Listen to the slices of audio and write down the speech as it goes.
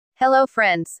Hello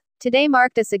friends. Today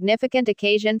marked a significant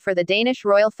occasion for the Danish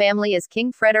royal family as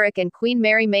King Frederik and Queen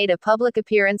Mary made a public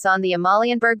appearance on the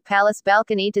Amalienborg Palace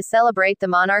balcony to celebrate the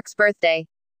monarch's birthday.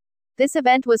 This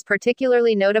event was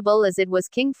particularly notable as it was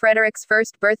King Frederik's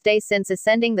first birthday since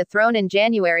ascending the throne in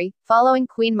January, following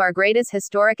Queen Margrethe's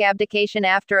historic abdication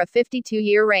after a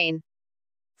 52-year reign.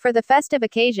 For the festive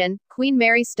occasion, Queen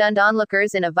Mary stunned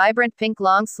onlookers in a vibrant pink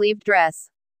long-sleeved dress.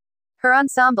 Her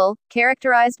ensemble,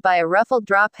 characterized by a ruffled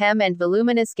drop hem and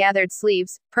voluminous gathered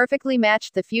sleeves, perfectly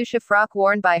matched the fuchsia frock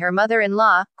worn by her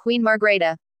mother-in-law, Queen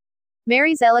Margrethe.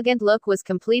 Mary's elegant look was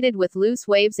completed with loose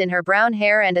waves in her brown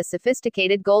hair and a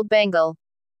sophisticated gold bangle.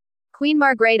 Queen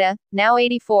Margrethe, now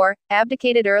 84,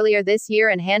 abdicated earlier this year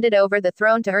and handed over the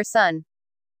throne to her son.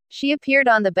 She appeared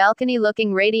on the balcony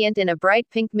looking radiant in a bright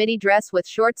pink midi dress with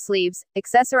short sleeves,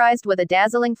 accessorized with a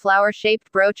dazzling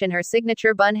flower-shaped brooch and her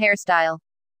signature bun hairstyle.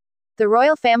 The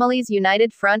royal family's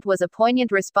united front was a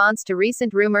poignant response to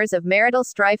recent rumors of marital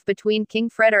strife between King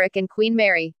Frederik and Queen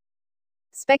Mary.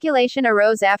 Speculation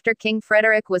arose after King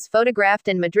Frederik was photographed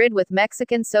in Madrid with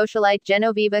Mexican socialite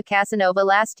Genoveva Casanova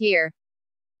last year.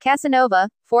 Casanova,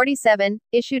 47,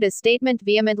 issued a statement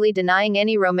vehemently denying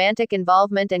any romantic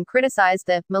involvement and criticized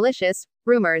the malicious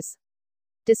rumors.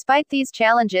 Despite these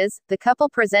challenges, the couple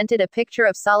presented a picture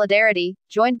of solidarity,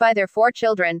 joined by their 4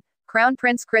 children, Crown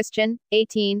Prince Christian,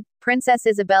 18, Princess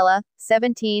Isabella,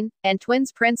 17, and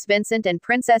twins Prince Vincent and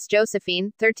Princess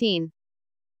Josephine, 13.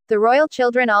 The royal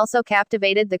children also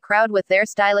captivated the crowd with their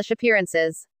stylish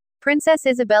appearances. Princess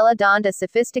Isabella donned a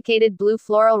sophisticated blue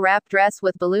floral wrap dress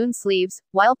with balloon sleeves,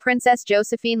 while Princess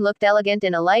Josephine looked elegant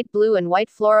in a light blue and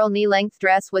white floral knee-length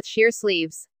dress with sheer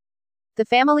sleeves. The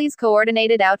family's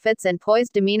coordinated outfits and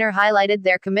poised demeanor highlighted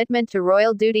their commitment to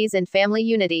royal duties and family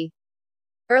unity.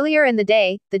 Earlier in the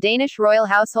day, the Danish royal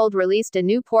household released a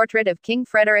new portrait of King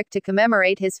Frederik to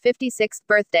commemorate his 56th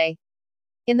birthday.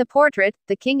 In the portrait,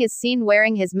 the king is seen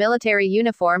wearing his military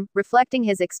uniform, reflecting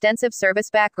his extensive service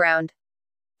background.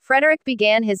 Frederik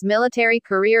began his military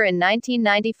career in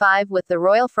 1995 with the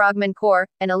Royal Frogman Corps,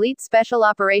 an elite special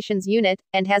operations unit,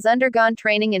 and has undergone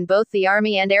training in both the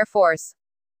Army and Air Force.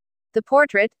 The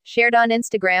portrait, shared on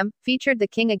Instagram, featured the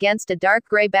king against a dark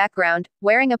gray background,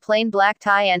 wearing a plain black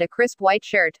tie and a crisp white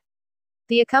shirt.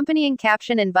 The accompanying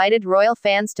caption invited royal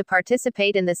fans to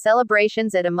participate in the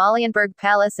celebrations at Amalienborg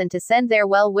Palace and to send their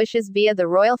well wishes via the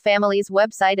royal family's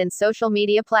website and social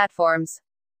media platforms.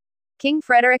 King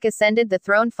Frederik ascended the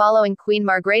throne following Queen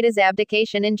Margrethe's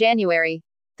abdication in January.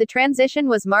 The transition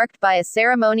was marked by a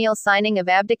ceremonial signing of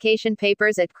abdication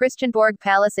papers at Amalienborg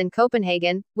Palace in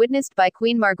Copenhagen, witnessed by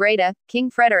Queen Margrethe, King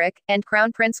Frederik, and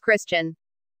Crown Prince Christian.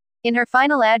 In her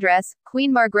final address,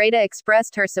 Queen Margrethe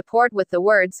expressed her support with the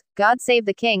words, "God save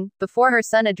the King," before her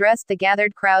son addressed the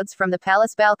gathered crowds from the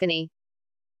palace balcony.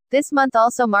 This month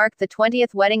also marked the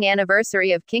 20th wedding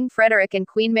anniversary of King Frederik and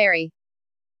Queen Mary.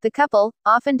 The couple,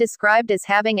 often described as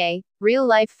having a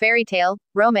real-life fairy tale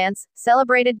romance,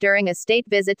 celebrated during a state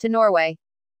visit to Norway.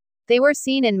 They were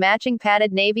seen in matching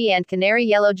padded navy and canary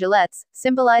yellow gilets,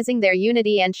 symbolizing their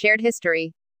unity and shared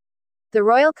history. The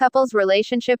royal couple's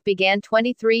relationship began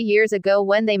 23 years ago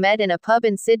when they met in a pub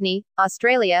in Sydney,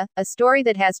 Australia, a story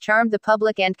that has charmed the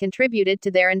public and contributed to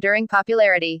their enduring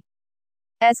popularity.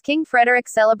 As King Frederik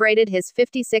celebrated his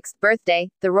 56th birthday,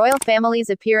 the royal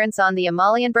family's appearance on the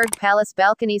Amalienborg Palace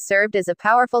balcony served as a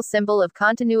powerful symbol of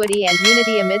continuity and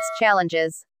unity amidst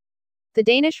challenges. The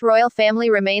Danish royal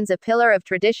family remains a pillar of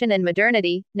tradition and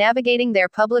modernity, navigating their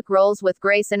public roles with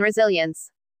grace and resilience.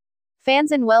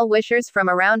 Fans and well-wishers from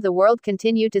around the world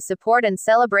continue to support and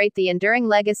celebrate the enduring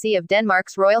legacy of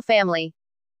Denmark's royal family.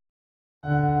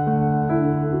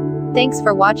 Thanks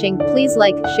for watching. Please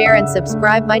like, share and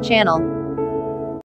subscribe my channel.